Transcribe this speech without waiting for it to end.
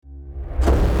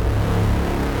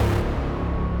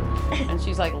And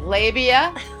she's like,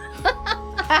 labia?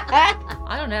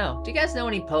 I don't know. Do you guys know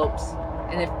any popes?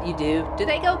 And if you do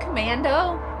they go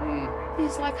commando?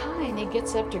 He's like, hi, and he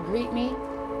gets up to greet me.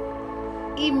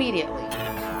 Immediately,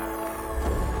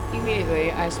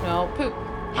 I smell poop.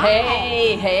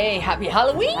 Hey, happy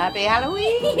Halloween! Happy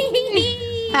Halloween!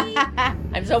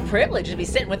 I'm so privileged to be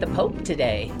sitting with the Pope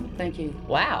today. Thank you.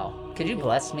 Wow. Could you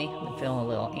bless me? I'm feeling a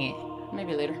little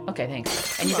Maybe later. Okay,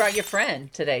 thanks. And you brought your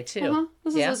friend today, too.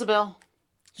 This is Isabel.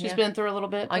 She's been through a little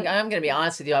bit. I'm going to be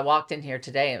honest with you. I walked in here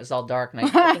today, and it was all dark, and I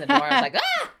opened the door, and I was like,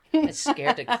 ah! It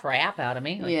scared the crap out of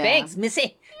me. Like, thanks,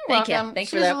 Missy. Thank you.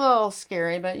 Thanks She's for that. a little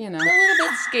scary, but you know. A little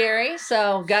bit scary.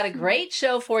 So, got a great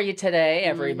show for you today,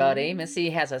 everybody. Missy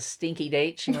has a stinky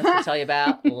date she wants to tell you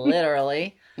about,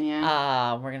 literally.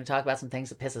 Yeah. We're going to talk about some things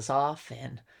that piss us off,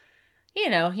 and you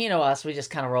know us. We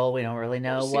just kind of roll. We don't really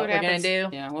know what we're going to do.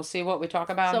 Yeah, we'll see what we talk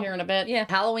about here in a bit. Yeah,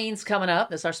 Halloween's coming up.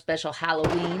 This is our special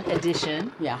Halloween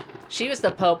edition. Yeah. She was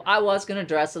the Pope. I was going to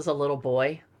dress as a little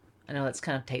boy. I know that's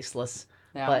kind of tasteless.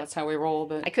 Yeah, but that's how we roll.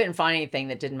 But I couldn't find anything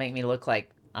that didn't make me look like,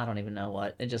 I don't even know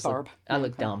what. It just I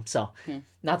look dumb. So,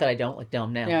 not that I don't look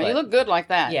dumb now. Yeah, but you look good like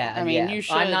that. Yeah, I mean, you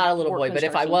should. I'm not a little boy, but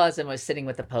if I was and was sitting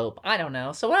with the Pope, I don't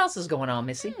know. So what else is going on,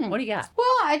 Missy? What do you got?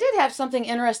 Well, I did have something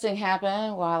interesting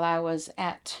happen while I was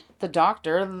at the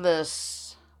doctor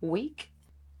this week.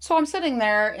 So I'm sitting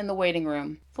there in the waiting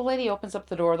room. The lady opens up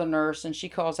the door, the nurse, and she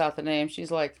calls out the name. She's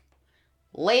like,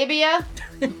 labia?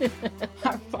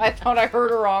 I thought I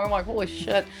heard her wrong. I'm like, holy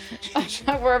shit.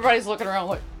 Where everybody's looking around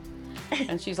like,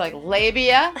 and she's like,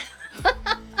 labia?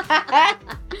 I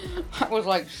was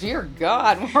like, dear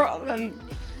God. And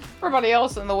everybody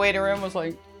else in the waiting room was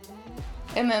like,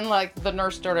 and then like the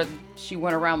nurse she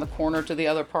went around the corner to the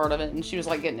other part of it, and she was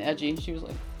like getting edgy. She was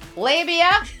like,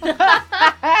 labia?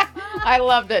 I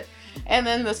loved it. And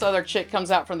then this other chick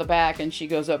comes out from the back, and she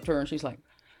goes up to her, and she's like,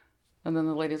 and then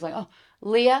the lady's like, oh,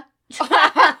 Leah?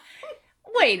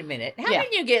 Wait a minute. How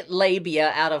did you get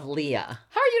labia out of Leah?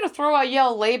 How are you to throw a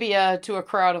yell labia to a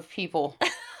crowd of people?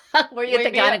 Were you at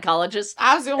the gynecologist?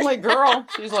 I was the only girl.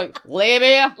 She's like,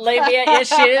 labia? Labia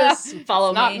issues? Follow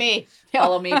me. Not me.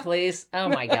 Follow me, please. Oh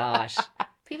my gosh.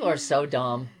 People are so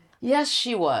dumb. Yes,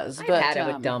 she was. I've but had it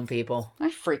with dumb people.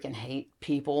 I freaking hate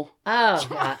people. Oh,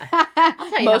 God. I'll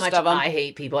tell you Most how much of them. I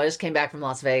hate people. I just came back from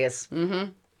Las Vegas.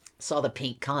 Mm-hmm. Saw the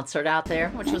Pink concert out there,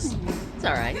 which was, it's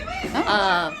all right.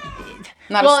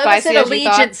 Not well, as spicy it was as at you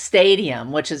Allegiant thought.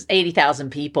 Stadium, which is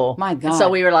 80,000 people. My God. And so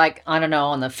we were like, I don't know,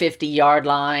 on the 50-yard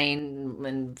line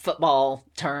in football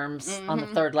terms on the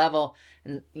third level.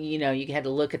 And, you know, you had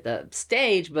to look at the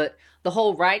stage, but the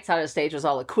whole right side of the stage was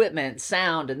all equipment,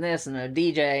 sound, and this, and a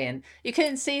DJ. And you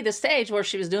couldn't see the stage where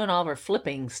she was doing all of her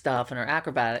flipping stuff and her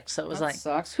acrobatics. So it was That like,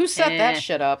 sucks. Who set that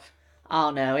shit up? oh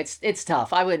no, it's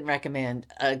tough. I wouldn't recommend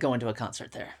going to a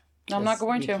concert there. I'm not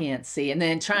going to. You can't see. And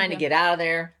then trying to get out of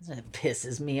there, it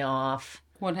pisses me off.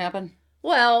 What happened?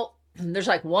 Well, there's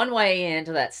like one way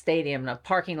into that stadium and a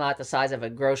parking lot the size of a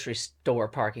grocery store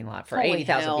parking lot for Holy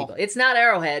 80,000 hell. people. It's not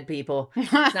Arrowhead, people.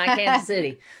 It's not Kansas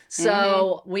City.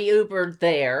 So we Ubered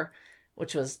there,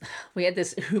 we had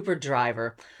this Uber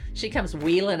driver. She comes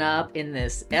wheeling up in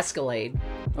this Escalade.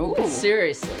 Ooh.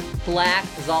 Seriously. Black,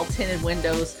 with all tinted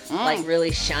windows, like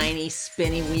really shiny,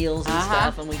 spinny wheels and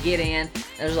stuff. And we get in, and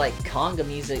there's like conga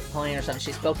music playing or something.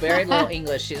 She spoke very little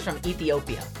English. She was from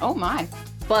Ethiopia. Oh my.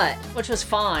 But, which was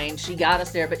fine. She got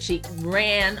us there, but she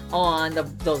ran on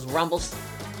those rumble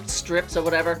strips or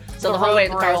whatever. So the whole way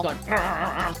the car was going.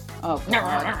 Oh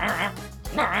God.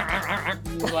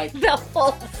 You like The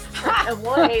whole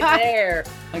freaking way there.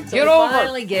 Like, So get we over.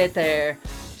 finally get there.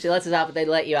 She lets us out, but they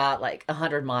let you out like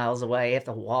 100 miles away. You have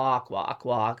to walk.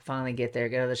 Finally get there,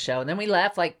 go to the show. And then we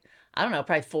left like, I don't know,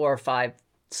 probably 4 or 5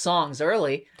 songs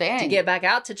early to get back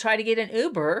out to try to get an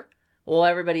Uber. Well,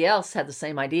 everybody else had the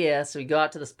same idea. So we go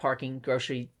out to this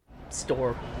grocery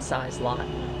store size lot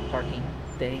parking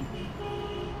thing.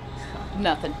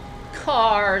 Nothing.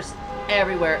 Cars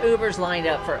everywhere. Uber's lined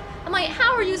up for. I'm like,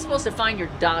 how are you supposed to find your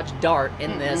Dodge Dart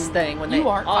in this thing when You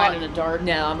aren't finding a Dart.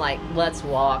 No, I'm like, let's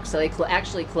walk. So they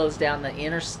actually closed down the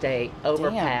interstate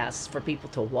overpass for people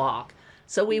to walk.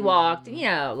 So we walked. You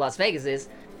know, Las Vegas is.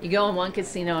 You go in one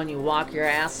casino and you walk your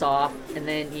ass off, and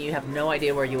then you have no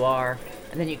idea where you are.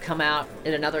 And then you come out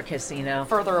at another casino.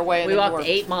 Further away. We walked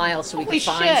 8 miles so we Holy could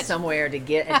find shit. somewhere to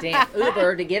get a damn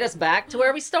Uber to get us back to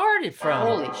where we started from.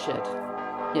 Holy shit.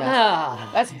 Yeah.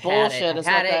 That's bullshit is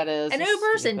what that is. And That's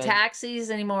Ubers and stupid. taxis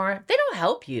anymore, they don't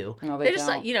help you. No, they They're just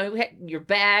don't. like, you know, your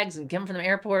bags and come from the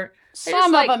airport. They're Some just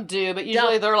of like, them do, but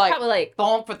usually they're like, probably like,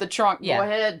 bump with the trunk. Yeah. Go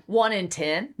ahead. 1 in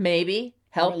 10, maybe,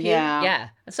 help you. Yeah. Yeah.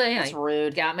 So, yeah, That's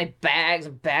rude. got my bags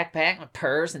and backpack, my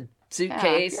purse, and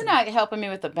suitcase. You're not helping me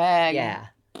with the bag. Yeah.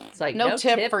 It's like, no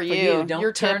tip for you. Don't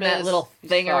Your turn that little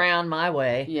thing around my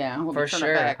way. Yeah. For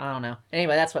sure. I don't know.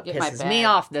 Anyway, that's what pisses me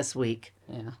off this week.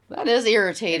 Yeah. That is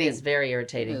irritating. It is very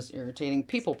irritating. It is irritating.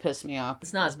 People piss me off.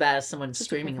 It's not as bad as someone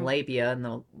screaming labia in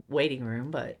the waiting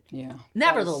room, but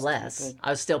nevertheless,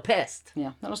 I was still pissed.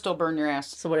 Yeah. That'll still burn your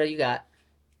ass. So what do you got?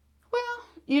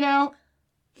 Well,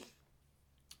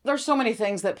 there's so many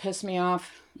things that piss me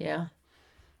off. Yeah.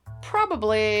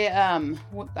 Probably,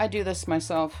 I do this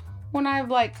myself. When I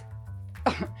have I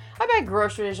buy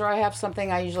groceries or I have something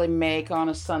I usually make on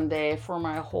a Sunday for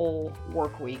my whole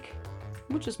work week,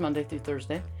 which is Monday through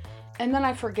Thursday. And then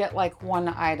I forget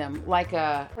one item, like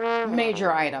a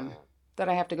major item that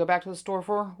I have to go back to the store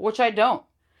for, which I don't.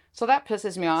 So that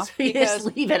pisses me off. So you just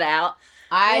leave it out.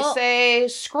 I say,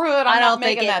 screw it, I'm not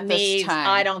making that this time.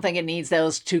 I don't think it needs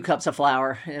those 2 cups of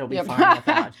flour. It'll be fine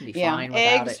without. It'll be fine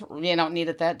without eggs, you don't need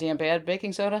it that damn bad.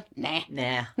 Baking soda?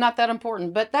 Nah. Not that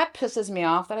important. But that pisses me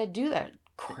off that I do that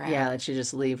crap. Yeah, that you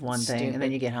just leave one thing and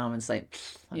then you get home and say,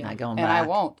 I'm not going back. And I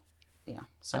won't. Yeah.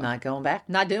 So. I'm not going back.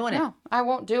 Not doing it. No, I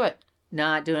won't do it.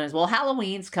 Not doing it. Well,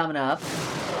 Halloween's coming up.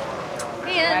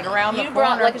 And right around the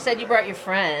corner. Like I said, you brought your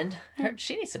friend.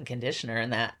 She needs some conditioner in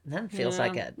that. That feels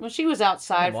like a... Well, she was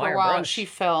outside for a while and she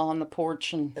fell on the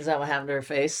porch. And is that what happened to her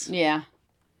face? Yeah.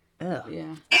 Ugh.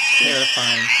 Yeah. That's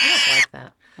terrifying. I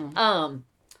don't like that.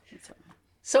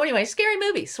 So anyway, scary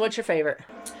movies. What's your favorite?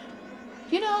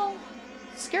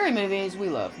 Scary movies we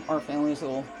love. Our family's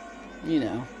a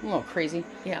little crazy.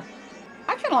 Yeah.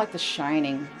 I kind of like The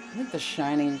Shining. I think The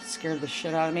Shining scared the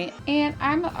shit out of me. And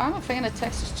I'm a fan of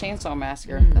Texas Chainsaw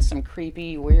Massacre. That's some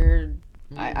creepy, weird...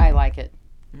 I like it.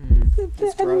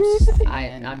 It's gross.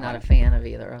 I'm not a fan of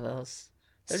either of those.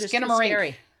 They're just too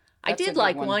scary. I did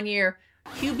like one year,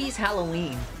 Hubie's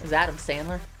Halloween. Is Adam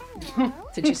Sandler?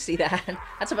 Did you see that?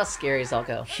 That's about scary as I'll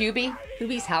go.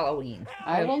 Hubie's Halloween.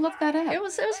 I will look that up. It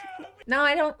was... No,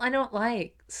 I don't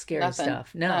like scary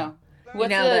stuff. No.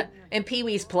 Oh. In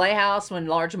Pee-wee's Playhouse when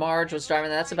Large Marge was driving,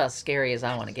 that's about as scary as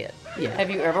I want to get. Yeah. Have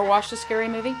you ever watched a scary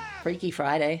movie? Freaky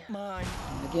Friday.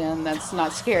 Again, that's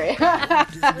not scary.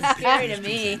 It's scary to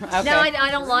me. Okay. No, I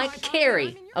don't like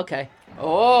Carrie. Okay.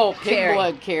 Oh, Pig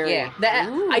Blood Carrie. Yeah.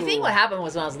 I think what happened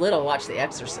was when I was little, I watched The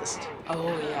Exorcist.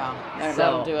 Oh, yeah.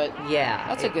 That'll do it. Yeah.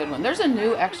 That's a good one. There's a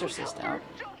new Exorcist out.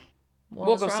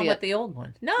 We'll go see the old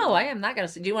one. No, I am not going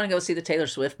to see. Do you want to go see the Taylor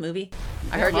Swift movie?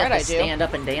 I heard you have to stand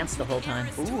up and dance the whole time.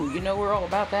 Ooh, we're all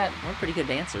about that. We're pretty good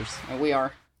dancers. We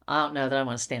are. I don't know that I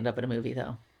want to stand up at a movie,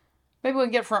 though. Maybe we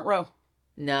can get front row.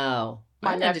 No.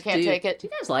 My neck can't take it. Do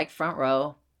you guys like front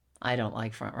row? I don't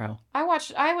like front row.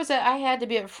 I had to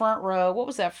be at front row. What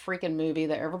was that freaking movie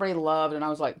that everybody loved? And I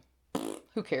was like,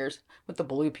 who cares? With the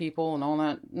blue people and all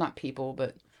that. Not people,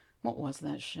 but... What was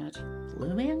that shit?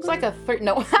 Blue Man? It's like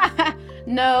no.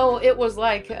 No, it was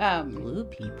like... Blue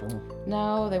people?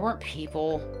 No, they weren't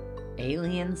people.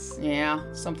 Aliens? Yeah,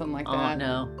 something like that. Oh,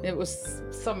 no. It was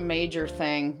some major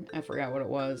thing. I forgot what it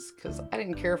was, because I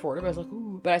didn't care for it. Everybody was like,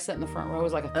 ooh. But I sat in the front row. It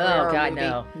was like a 3-hour God, movie.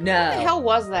 no. What the hell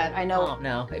was that? I know. Oh,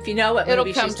 no. If you know what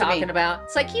movie she's talking about,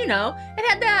 it's like, it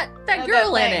had that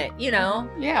girl in it,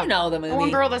 Yeah. You know the movie. The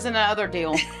one girl that's in that other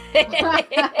deal.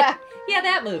 Yeah,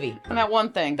 that movie. And that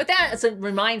one thing. But that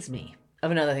reminds me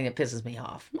of another thing that pisses me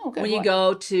off. Okay, when you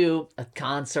go to a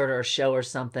concert or a show or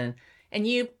something, and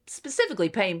you specifically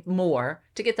pay more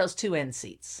to get those 2 end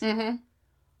seats. Mm-hmm.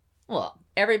 Well,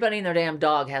 everybody and their damn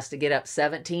dog has to get up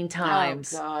 17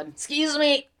 times. Oh, God. Excuse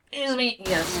me. You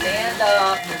gotta stand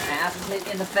up. Your ass is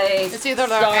hit in the face. It's either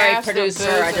the Sorry, producer.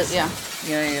 I just yeah.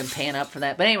 You know, pan up for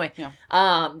that. But anyway,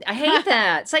 I hate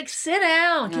that. It's like, sit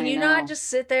down. Can you not just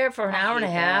sit there for an hour and a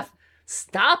half?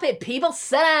 Stop it, people.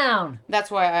 Sit down. That's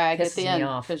why I get the end.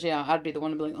 Because, I'd be the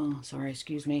one to be like, oh, sorry,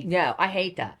 excuse me. Yeah, I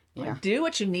hate that. Yeah. Like, do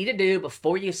what you need to do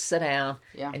before you sit down.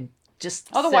 Yeah. And just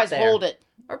otherwise sit there. hold it.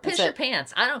 Or piss your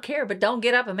pants. I don't care, but don't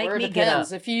get up and make me get up.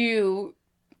 If you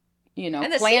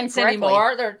and the plan seats correctly.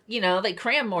 anymore, they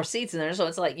cram more seats in there, so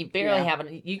it's like you barely have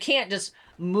it. You can't just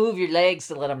move your legs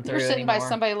to let them through. You're sitting anymore. by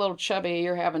somebody a little chubby.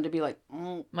 You're having to be like.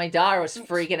 My daughter was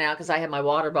freaking out because I had my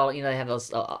water bottle. They have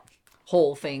those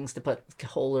hole things to put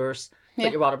holders.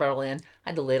 Put your water bottle in. I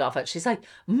had the lid off it. She's like,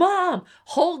 "Mom,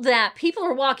 hold that. People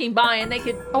are walking by and they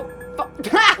could."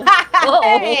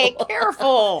 Hey,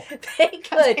 careful.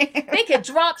 They could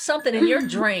drop something in your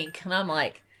drink, and I'm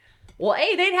like. Well,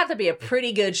 they'd have to be a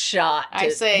pretty good shot to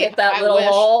hit that little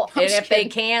hole. And if they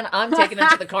can, I'm taking them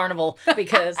to the carnival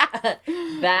because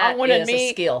that is a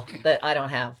skill that I don't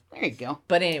have. There you go.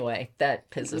 But anyway, that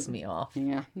pisses me off.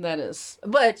 Yeah, that is.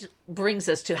 But brings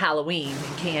us to Halloween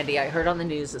and candy. I heard on the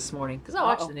news this morning because I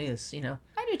watch the news,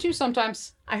 I do too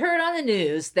sometimes. I heard on the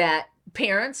news that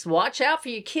parents, watch out for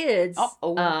your kids,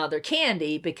 their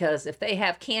candy, because if they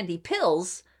have candy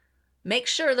pills, make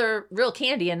sure they're real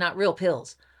candy and not real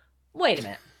pills. Wait a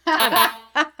minute.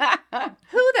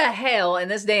 Who the hell in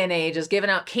this day and age is giving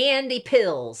out candy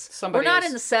pills? We're not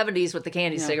in the 70s with the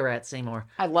candy cigarettes anymore.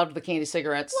 I loved the candy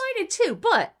cigarettes. Well, I did too,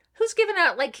 but who's giving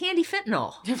out like candy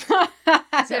fentanyl?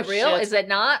 Is it real? Is it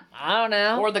not? I don't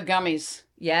know. Or the gummies.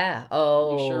 Yeah.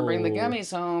 Oh. You sure bring the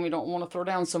gummies home. You don't want to throw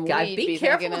down some weed. Be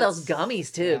careful with those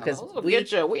gummies too, because we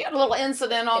had a little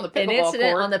incident on the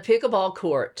pickleball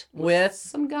court with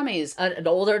some gummies. An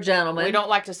older gentleman. We don't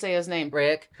like to say his name.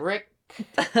 Rick.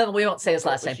 We won't say his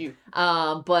last name.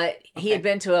 But he had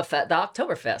been to the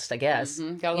Oktoberfest, I guess.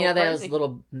 Mm-hmm. Those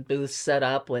little booths set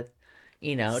up with,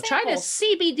 try this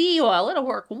CBD oil. It'll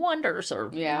work wonders or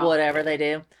whatever they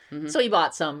do. Mm-hmm. So he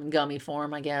bought some gummy for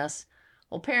him, I guess.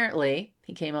 Well, apparently,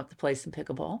 he came up to play some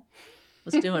pickleball,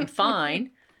 was doing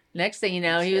fine. Next thing you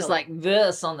know, he was like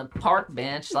this on the park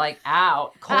bench, like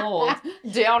out, cold.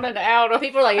 Down and out.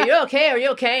 People are like, are you okay? Are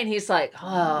you okay? And he's like,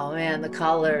 oh, man, the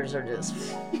colors are just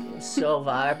so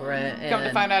vibrant. Come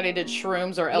to find out he did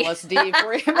shrooms or LSD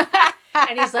for him.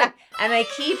 And he's like, and I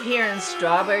keep hearing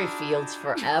Strawberry Fields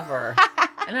Forever.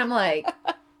 And I'm like,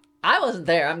 I wasn't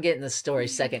there. I'm getting this story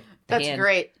second. That's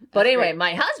great. But anyway,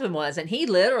 my husband was, and he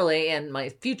literally, and my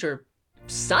future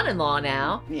son-in-law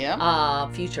now,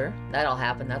 future, that'll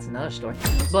happen. That's another story.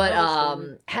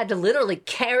 Had to literally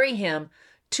carry him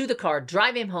to the car,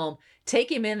 drive him home, take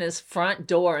him in his front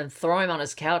door, and throw him on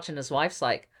his couch. And his wife's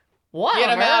like, "What? Get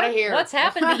him out of here! What's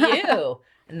happened to you?"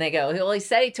 And they go, "Well, he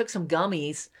said he took some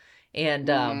gummies." And,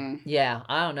 I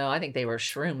don't know. I think they were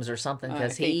shrooms or something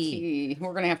because we're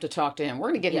going to have to talk to him.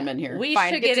 We're going to get him in here. We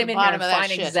should get him in here and find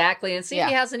exactly and see if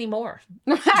he has any more.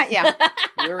 Yeah.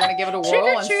 We're going to give it a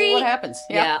whirl and see what happens.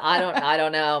 Yeah, I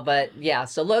don't know. But yeah,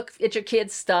 so look at your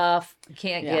kids' stuff. You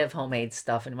can't give homemade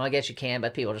stuff anymore. I guess you can,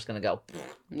 but people are just going to go,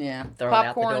 throw it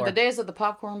out the door. The days of the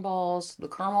popcorn balls, the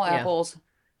caramel apples.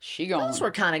 Those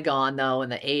were kind of gone, though, in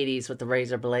the 80s with the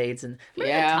razor blades. And the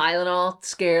Tylenol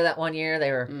scare that one year?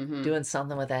 They were doing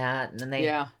something with that. And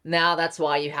then now that's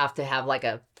why you have to have like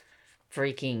a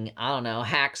freaking, I don't know,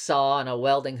 hacksaw and a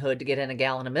welding hood to get in a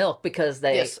gallon of milk because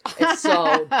it's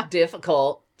so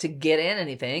difficult to get in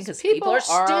anything because people are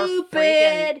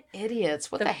stupid.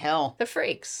 Idiots. What the hell? They're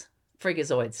freaks.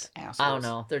 Freakazoids. Assholes. I don't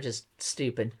know. They're just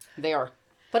stupid. They are.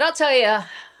 But I'll tell you,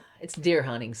 it's deer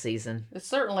hunting season. It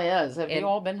certainly is. Have you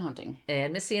all been hunting?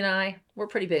 And Missy and I, we're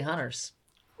pretty big hunters.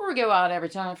 We go out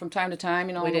from time to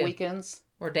time, on the weekends.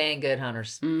 We're dang good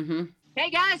hunters. Mm-hmm. Hey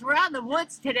guys, we're out in the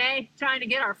woods today trying to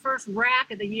get our first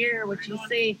rack of the year, which you'll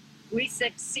see we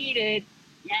succeeded.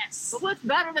 Yes. But what's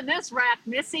better than this rack,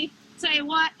 Missy? Tell you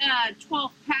what,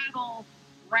 12 paddle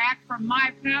rack from My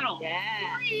Paddle.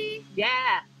 Yeah. Free.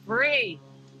 Yeah, free.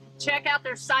 Check out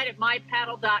their site at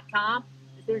mypaddle.com.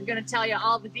 They're going to tell you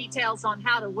all the details on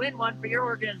how to win one for your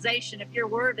organization. If you're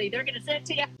worthy, they're going to send it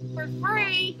to you for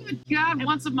free. Good God,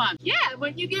 once a month. Yeah,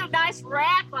 when you get a nice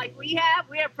rack like we have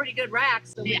pretty good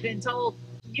racks. So we've been told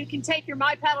you can take your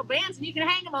My Paddle bands and you can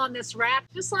hang them on this rack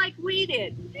just like we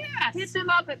did. Yes. Hit them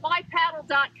up at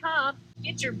mypaddle.com.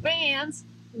 Get your bands,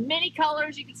 many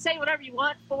colors. You can say whatever you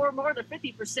want. 4 more, they're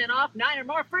 50% off. 9 or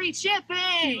more, free shipping.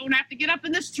 You don't have to get up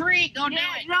in this tree. Do it. You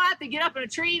don't have to get up in a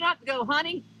tree. You don't have to go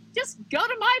hunting. Just go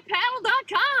to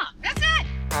mypaddle.com. That's it.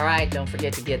 All right, don't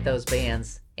forget to get those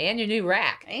bands and your new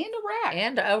rack.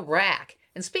 And a rack.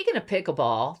 And speaking of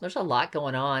pickleball, there's a lot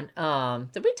going on.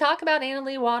 Did we talk about Anna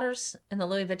Lee Waters in the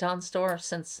Louis Vuitton store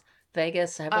since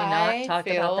Vegas? Have we not talked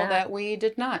about that? I feel that we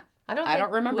did not. I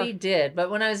don't remember. We did, but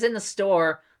when I was in the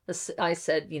store, I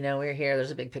said, we're here.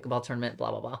 There's a big pickleball tournament,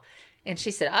 blah, blah, blah. And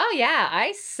she said, oh, yeah,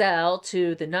 I sell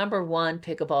to the #1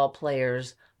 pickleball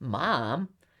player's mom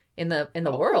in the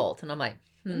world. And I'm like,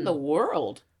 in the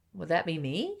world? Would that be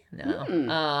me? No.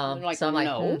 So I'm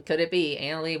like, could it be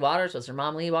Anna Lee Waters? Was her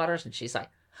mom Lee Waters? And she's like,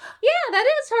 yeah, that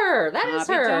is her. That is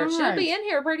her. She'll be in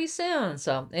here pretty soon.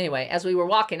 So anyway, as we were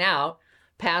walking out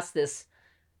past this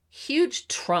huge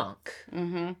trunk,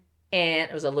 and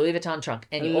it was a Louis Vuitton trunk,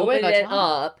 and you opened it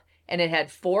up, and it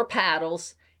had 4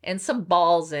 paddles and some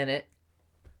balls in it.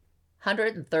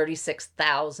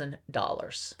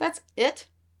 $136,000. That's it?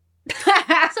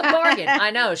 That's a bargain.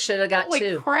 I know. Should have got 2.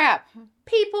 Holy crap.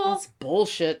 People. That's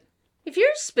bullshit. If you're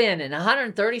spending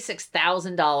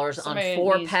 $136,000 on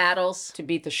 4 paddles to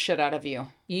beat the shit out of you,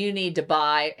 you need to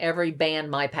buy every band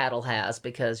My Paddle has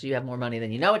because you have more money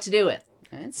than you know what to do with.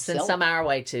 Send some our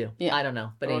way too. Yeah. I don't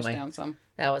know. But anyway,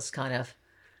 that was kind of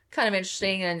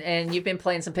interesting. And you've been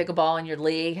playing some pickleball in your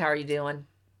league. How are you doing?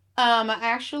 I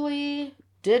actually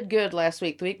did good last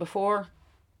week. The week before,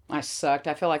 I sucked.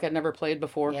 I feel like I'd never played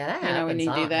before. Yeah, that you know, when happens.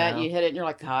 you I do don't that, know. you hit it and you're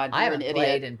like, God, I you're an haven't idiot.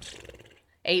 played in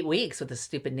 8 weeks with a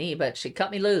stupid knee, but she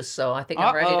cut me loose, so I think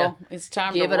I'm ready to It's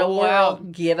time give to it a roll whirl.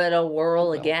 out. Give it a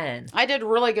whirl again. I did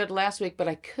really good last week, but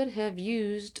I could have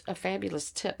used a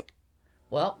fabulous tip.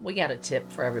 Well, we got a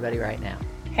tip for everybody right now.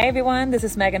 Hey everyone, this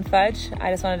is Megan Fudge. I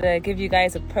just wanted to give you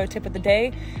guys a pro tip of the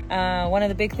day. One of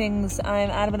the big things I'm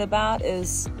adamant about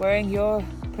is wearing your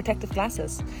protective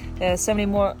glasses. There's so many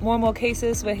more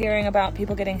cases we're hearing about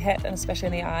people getting hit, and especially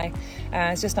in the eye.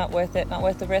 It's just not worth it, not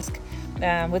worth the risk.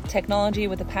 With technology,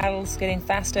 with the paddles getting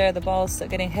faster, the balls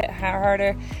getting hit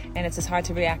harder, and it's just hard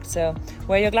to react. So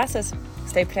wear your glasses,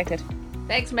 stay protected.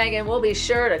 Thanks, Megan. We'll be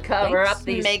sure to cover up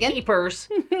these peepers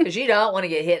because you don't want to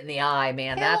get hit in the eye,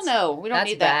 man. Hell no, we don't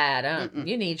need that. that.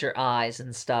 You need your eyes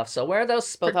and stuff. So wear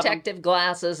those protective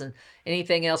glasses and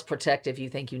anything else protective you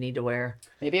think you need to wear.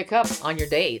 Maybe a cup. On your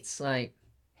dates. Like,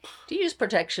 do you use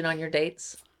protection on your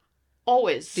dates?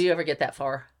 Always. Do you ever get that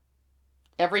far?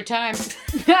 Every time.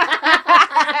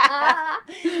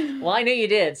 Well, I knew you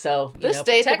did. So this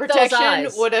date, the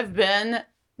protection would have been.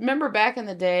 Remember back in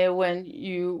the day when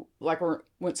you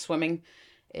went swimming,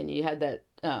 and you had that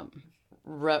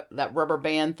that rubber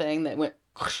band thing that went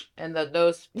and the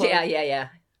nose. Yeah.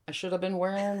 I should have been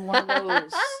wearing one of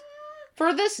those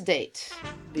for this date,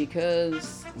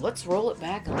 because let's roll it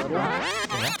back a little.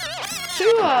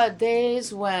 To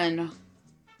days when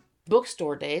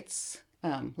bookstore dates,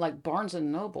 like Barnes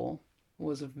and Noble,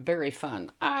 was very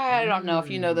fun. I don't know if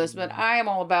you know this, but I am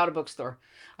all about a bookstore.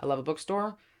 I love a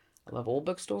bookstore. I love old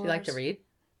bookstores. Do you like to read?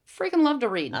 Freaking love to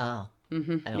read. Oh. I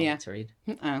don't like to read.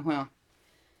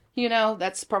 Well,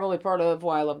 that's probably part of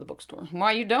why I love the bookstore.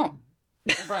 Why you don't?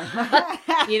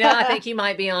 I think you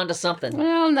might be onto something.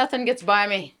 Well, nothing gets by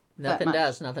me. Nothing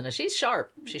does. She's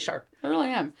sharp. I really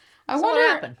am. I So wonder. what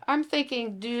happened? I'm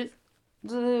thinking, do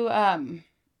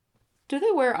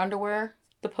they wear underwear?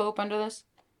 The Pope under this?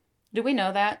 Do we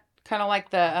know that? Kind of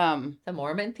like the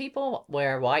Mormon people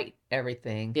wear white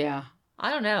everything. Yeah. I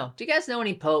don't know. Do you guys know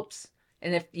any popes?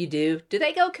 And if you do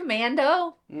they go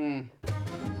commando? No.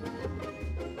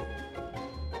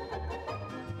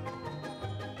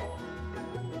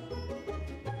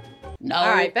 All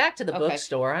right, back to the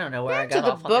bookstore. I don't know where I got off on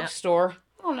that. Back to the bookstore.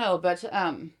 I don't know, but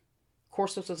of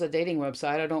course this was a dating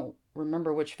website. I don't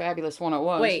remember which fabulous one it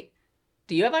was. Wait,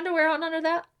 do you have underwear on under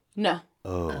that? No.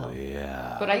 Oh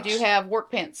yeah. But I do have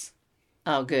work pants.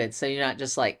 Oh, good. So you're not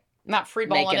just like not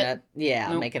freeballing it.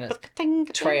 Making a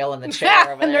trail in the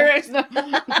chair over there. There is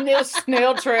no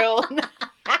snail trail.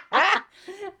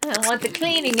 I want the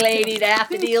cleaning lady to have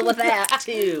to deal with that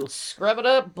too. Scrub it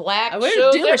up, black. I wish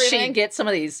do wish she'd get some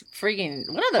of these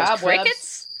freaking. What are those cobwebs.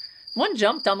 Crickets? One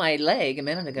jumped on my leg a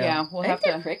minute ago. Yeah, we'll have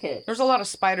to. Cricket. There's a lot of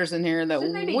spiders in here that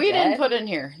we didn't put in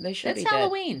here. They should be dead. It's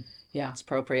Halloween. Yeah, it's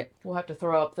appropriate. We'll have to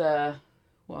throw up the.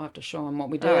 We'll have to show them what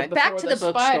we did. All right, back to the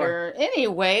bookstore.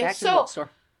 Anyway, back to the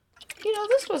bookstore.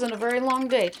 This wasn't a very long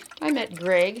date. I met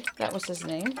Greg. That was his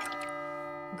name.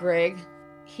 Greg.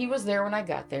 He was there when I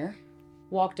got there.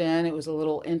 Walked in. It was a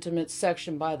little intimate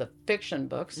section by the fiction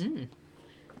books.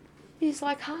 He's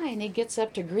like, hi, and he gets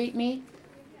up to greet me.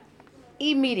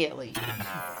 Immediately,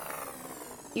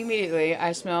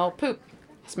 I smell poop.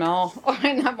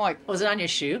 And I'm like, was it on your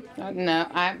shoe? No,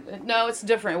 it's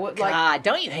different. God,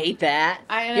 don't you hate that?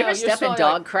 I know. You ever step in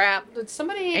dog crap? Did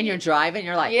somebody? And you're driving,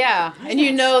 you're like, yeah, and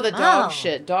you know the dog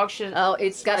shit. Dog shit. Oh,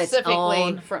 it's got its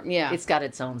own. It's got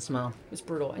its own smell. It's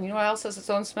brutal. And you know what else has its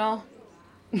own smell?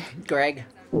 Greg.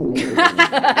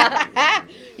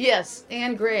 Yes,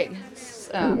 and Greg.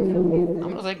 I'm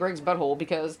gonna say Greg's butthole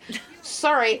because,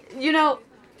 sorry,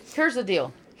 here's the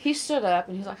deal. He stood up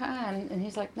and he's like, hi, and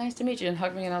he's like, nice to meet you, and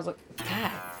hugged me, and I was like,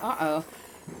 God,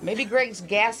 maybe Greg's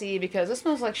gassy because it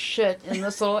smells like shit in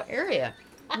this little area.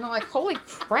 And I'm like, holy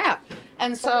crap.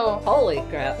 And so... Holy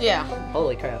crap. Yeah.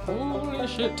 Holy crap. Holy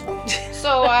shit.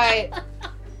 So I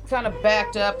kind of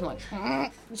backed up and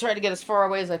tried to get as far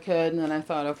away as I could, and then I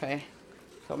thought, okay,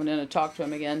 coming in and talk to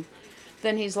him again.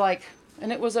 Then he's like,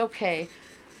 and it was okay.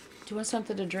 Do you want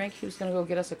something to drink? He was going to go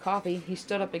get us a coffee. He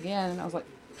stood up again, and I was like,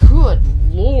 good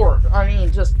Lord. I mean,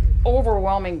 just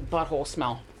overwhelming butthole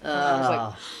smell. I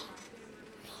was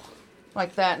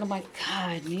like that. And I'm like,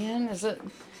 God, man, is it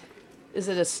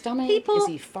a stomach? Is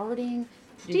he farting?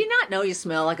 Do you not know you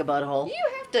smell like a butthole?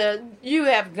 You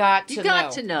have got to know. You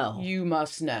got to know. You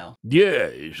must know.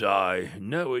 Yes, I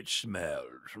know it smells.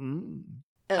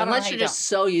 Unless you're just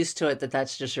so used to it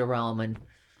that's just your realm. And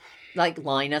like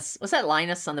Linus. Was that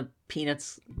Linus on the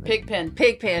Peanuts? Pigpen.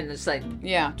 It's like,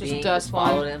 yeah, just dust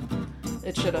followed him.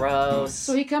 It should have. Gross.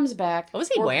 So he comes back. What was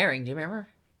he wearing? Do you remember?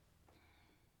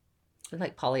 Was it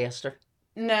like polyester?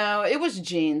 No, it was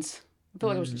jeans. I feel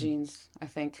like it was jeans, I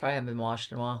think. Probably haven't been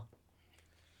washed in a while.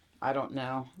 I don't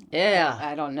know. Yeah.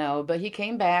 I don't know. But he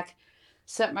came back,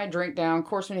 set my drink down. Of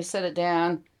course, when he set it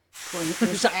down,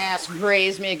 his ass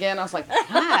grazed me again. I was like,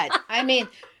 God. I mean,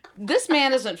 this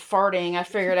man isn't farting. I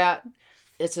figured out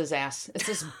it's his ass. It's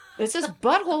his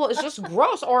butthole. It's just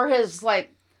gross. Or his,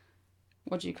 like,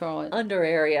 what do you call it? Under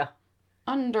area.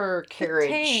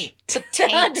 Undercarriage. The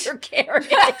taint. Undercarriage.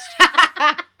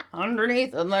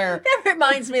 Underneath in there. That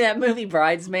reminds me of that movie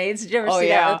Bridesmaids. Did you ever see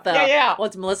that with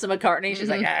what's Melissa McCartney? She's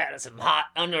like, there's some hot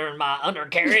under in my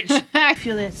undercarriage.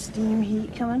 Feel that steam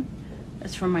heat coming?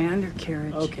 That's from my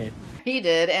undercarriage. Okay. He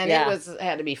did, and it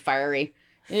had to be fiery.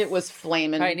 It was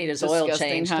flaming. Probably need his oil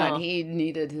changed, hot. huh? He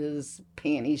needed his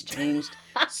panties changed.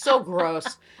 So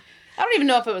gross. I don't even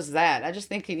know if it was that. I just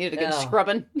think he needed a good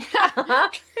scrubbing. You should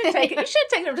have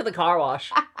taken him to the car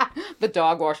wash. The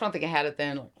dog wash. I don't think I had it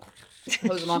then.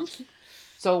 Close him off.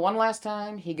 So one last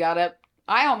time, he got up.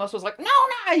 I almost was like,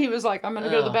 no. He was like, I'm going to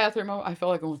go to the bathroom. I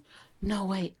felt like going, no,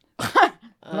 wait.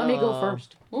 Let me go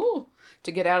first. Ooh,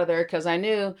 to get out of there, because I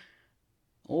knew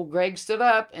old Greg stood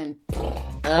up and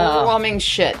overwhelming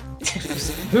shit.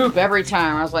 Hoop every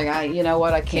time. I was like, you know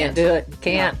what? I can't do it.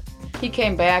 Can't. No. He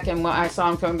came back, and when I saw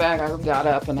him coming back, I got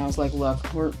up, and I was like, look,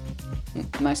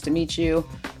 nice to meet you.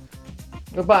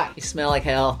 Goodbye. You smell like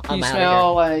hell. I'm out of here. You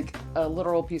smell like a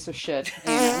literal piece of shit.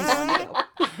 And I'm going to go.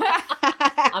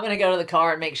 I'm going to go to the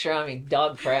car and make sure I'm in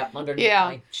dog crap underneath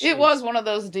my shoes. It was one of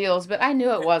those deals, but I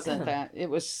knew it wasn't that. It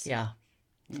was... Yeah.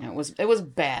 Yeah, it was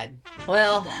bad.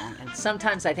 Well,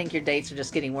 sometimes I think your dates are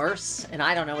just getting worse, and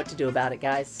I don't know what to do about it,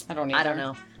 guys. I don't either. I don't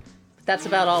know. That's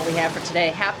about all we have for today.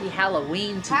 Happy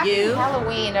Halloween to Happy you. Happy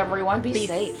Halloween, everyone. Be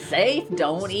safe.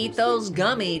 Don't eat those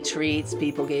gummy treats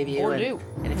people gave you. Or do.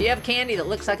 And if you have candy that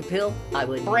looks like a pill, I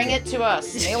would bring it to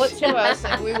us. Mail it to us,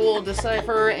 and we will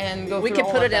decipher and go through We can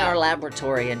all put of it in that. our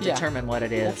laboratory and determine what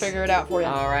it is. We'll figure it out for you.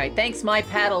 All right. Thanks, My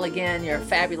Paddle, again. You're a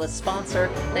fabulous sponsor.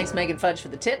 Thanks, Megan Fudge, for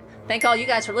the tip. Thank all you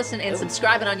guys for listening and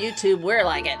subscribing on YouTube. We're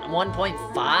like at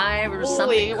 1.5 or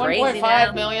something crazy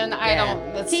 1.5 million. I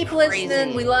don't. That's Keep crazy.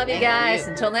 listening. We love you guys.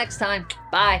 Until next time.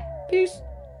 Bye. Peace.